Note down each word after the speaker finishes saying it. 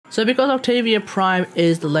So because Octavia Prime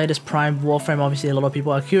is the latest Prime WarFrame, obviously a lot of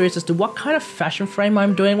people are curious as to what kind of fashion frame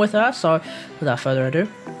I'm doing with her, so without further ado,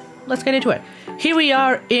 let's get into it. Here we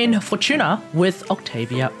are in Fortuna with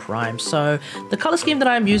Octavia Prime. So the color scheme that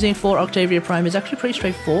I'm using for Octavia Prime is actually pretty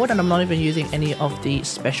straightforward, and I'm not even using any of the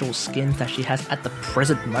special skins that she has at the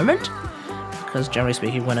present moment. Because generally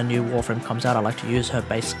speaking, when a new WarFrame comes out, I like to use her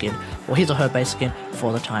base skin, or his or her base skin,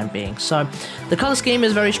 for the time being. So the color scheme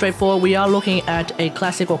is very straightforward. We are looking at a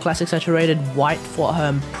classic or classic saturated white for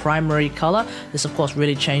her primary color. This of course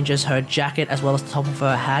really changes her jacket as well as the top of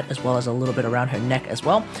her hat, as well as a little bit around her neck as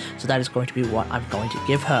well. So that is going to be what I'm going to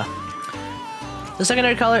give her. The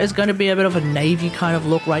secondary color is going to be a bit of a navy kind of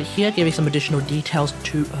look right here, giving some additional details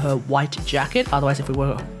to her white jacket. Otherwise, if we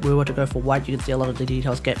were to go for white, you can see a lot of the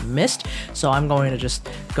details get missed. So I'm going to just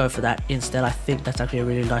go for that instead. I think that's actually a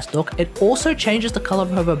really nice look. It also changes the color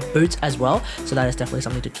of her boots as well. So that is definitely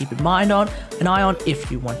something to keep an eye on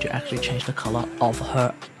if you want to actually change the color of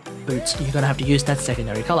her boots. You're going to have to use that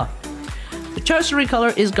secondary color. The tertiary color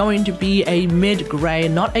is going to be a mid-gray,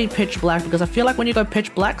 not a pitch black, because I feel like when you go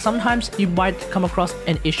pitch black, sometimes you might come across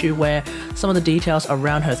an issue where some of the details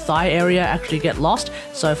around her thigh area actually get lost.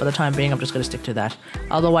 So for the time being, I'm just going to stick to that.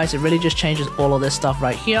 Otherwise, it really just changes all of this stuff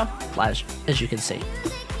right here, as you can see.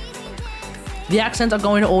 The accents are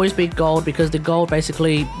going to always be gold, because the gold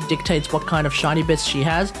basically dictates what kind of shiny bits she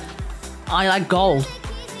has. I like gold,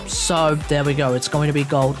 so there we go. It's going to be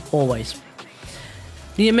gold always.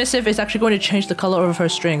 The emissive is actually going to change the color of her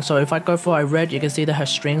string. So if I go for a red, you can see that her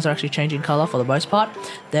strings are actually changing color for the most part.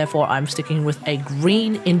 Therefore, I'm sticking with a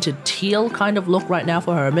green into teal kind of look right now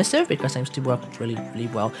for her emissive, because it seems to work really, really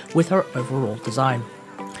well with her overall design.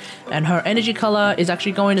 And her energy color is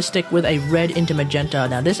actually going to stick with a red into magenta.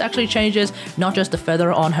 Now this actually changes not just the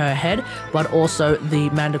feather on her head, but also the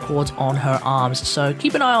mandicords on her arms. So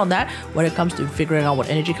keep an eye on that when it comes to figuring out what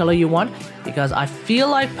energy color you want, because I feel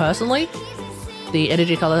like personally, the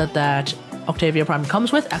energy color that Octavia Prime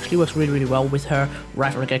comes with actually works really, really well with her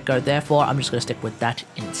right from the get-go. Therefore, I'm just going to stick with that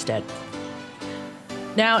instead.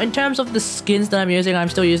 Now, in terms of the skins that I'm using, I'm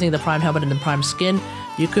still using the Prime helmet and the Prime skin.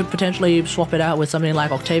 You could potentially swap it out with something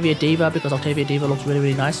like Octavia Diva, because Octavia Diva looks really,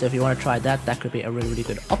 really nice. So if you want to try that, that could be a really, really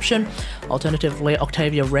good option. Alternatively,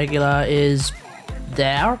 Octavia Regular is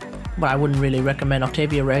there, but I wouldn't really recommend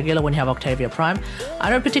Octavia Regular when you have Octavia Prime. I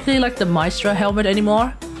don't particularly like the Maestra helmet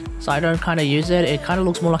anymore, so I don't kind of use it. It kind of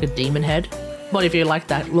looks more like a demon head. But if you like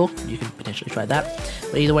that look, you can potentially try that.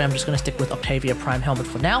 But either way, I'm just going to stick with Octavia Prime helmet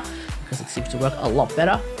for now, because it seems to work a lot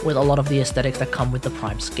better with a lot of the aesthetics that come with the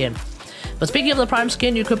Prime skin. But speaking of the Prime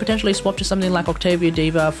skin, you could potentially swap to something like Octavia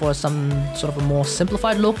Diva for some sort of a more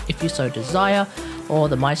simplified look if you so desire, or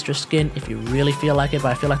the Maestra skin if you really feel like it, but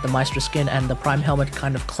I feel like the Maestra skin and the Prime helmet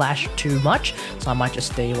kind of clash too much, so I might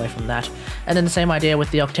just stay away from that. And then the same idea with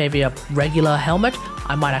the Octavia Regular helmet,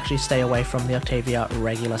 I might actually stay away from the Octavia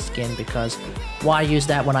Regular skin, because why use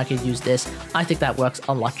that when I could use this? I think that works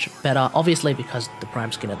a lot better, obviously because the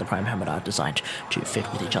Prime skin and the Prime helmet are designed to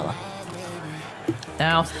fit with each other.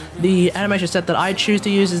 Now, the animation set that I choose to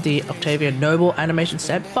use is the Octavia Noble animation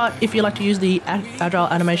set, but if you like to use the Agile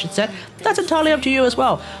animation set, that's entirely up to you as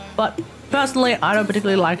well. But personally, I don't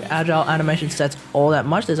particularly like Agile animation sets all that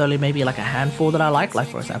much. There's only maybe like a handful that I like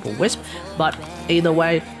for example Wisp, but either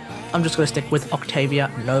way, I'm just going to stick with Octavia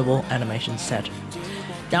Noble animation set.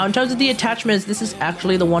 Now, in terms of the attachments, this is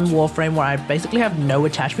actually the one WarFrame where I basically have no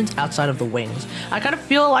attachments outside of the wings. I kind of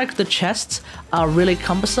feel like the chests are really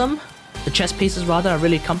cumbersome. The chest pieces rather are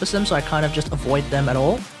really cumbersome, so I kind of just avoid them at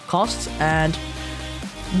all costs. And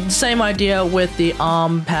same idea with the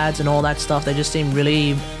arm pads and all that stuff. They just seem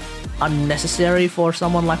really unnecessary for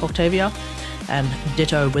someone like Octavia. And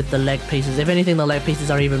ditto with the leg pieces. If anything, the leg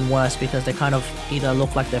pieces are even worse, because they kind of either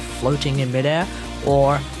look like they're floating in midair,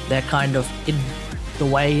 or they're kind of in the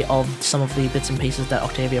way of some of the bits and pieces that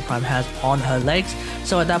Octavia Prime has on her legs.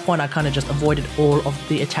 So at that point, I kind of just avoided all of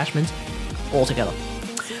the attachments altogether.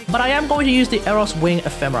 But I am going to use the Eros Wing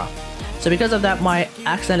Ephemera. So because of that, my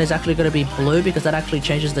accent is actually going to be blue, because that actually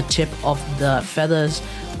changes the tip of the feathers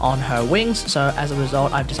on her wings. So as a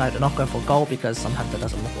result, I've decided to not go for gold, because sometimes that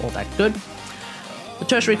doesn't look all that good. The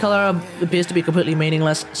tertiary color appears to be completely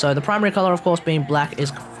meaningless. So the primary color, of course, being black,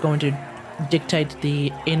 is going to dictate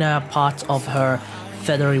the inner parts of her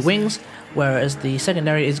feathery wings, whereas the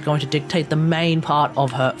secondary is going to dictate the main part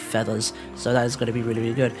of her feathers. So that is going to be really,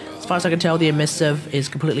 really good. As far as I can tell, the emissive is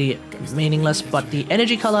completely meaningless, but the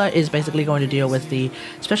energy color is basically going to deal with the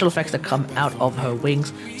special effects that come out of her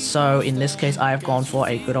wings. So in this case, I have gone for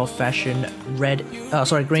a good old-fashioned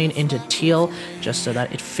green into teal, just so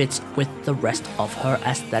that it fits with the rest of her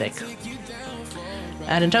aesthetic.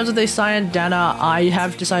 And in terms of the Syandana, I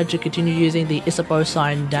have decided to continue using the Isabeau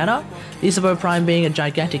Syandana. The Isabeau Prime being a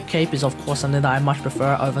gigantic cape is of course something that I much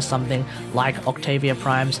prefer over something like Octavia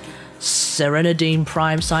Prime's Serenadine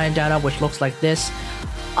Prime Syandana, which looks like this.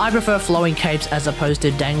 I prefer flowing capes as opposed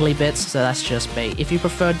to dangly bits, so that's just me. If you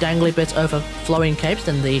prefer dangly bits over flowing capes,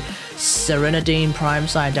 then the Serenadine Prime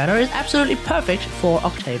Syandana is absolutely perfect for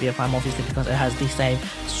Octavia Prime, obviously because it has the same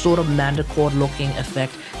sort of manticore looking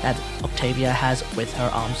effect that Octavia has with her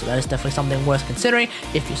arms. So that is definitely something worth considering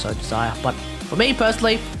if you so desire. But for me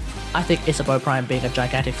personally, I think Isabeau Prime being a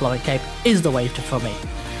gigantic flowing cape is the way for me.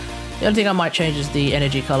 The only thing I might change is the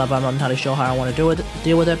energy color, but I'm not entirely sure how I want to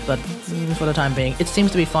deal with it, but for the time being, it seems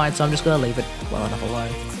to be fine, so I'm just going to leave it well enough alone.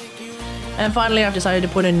 And finally, I've decided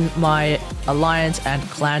to put in my alliance and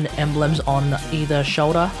clan emblems on either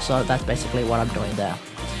shoulder, so that's basically what I'm doing there.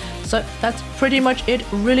 So that's pretty much it.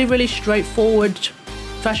 Really straightforward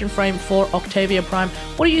fashion frame for Octavia Prime.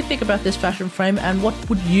 What do you think about this fashion frame, and what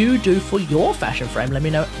would you do for your fashion frame? Let me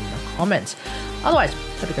know in the comments. Otherwise,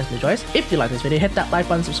 hope you guys enjoy. If you like this video, hit that like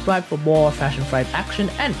button, subscribe for more fashion frame action,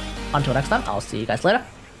 and until next time, I'll see you guys later.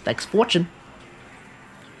 Thanks for watching.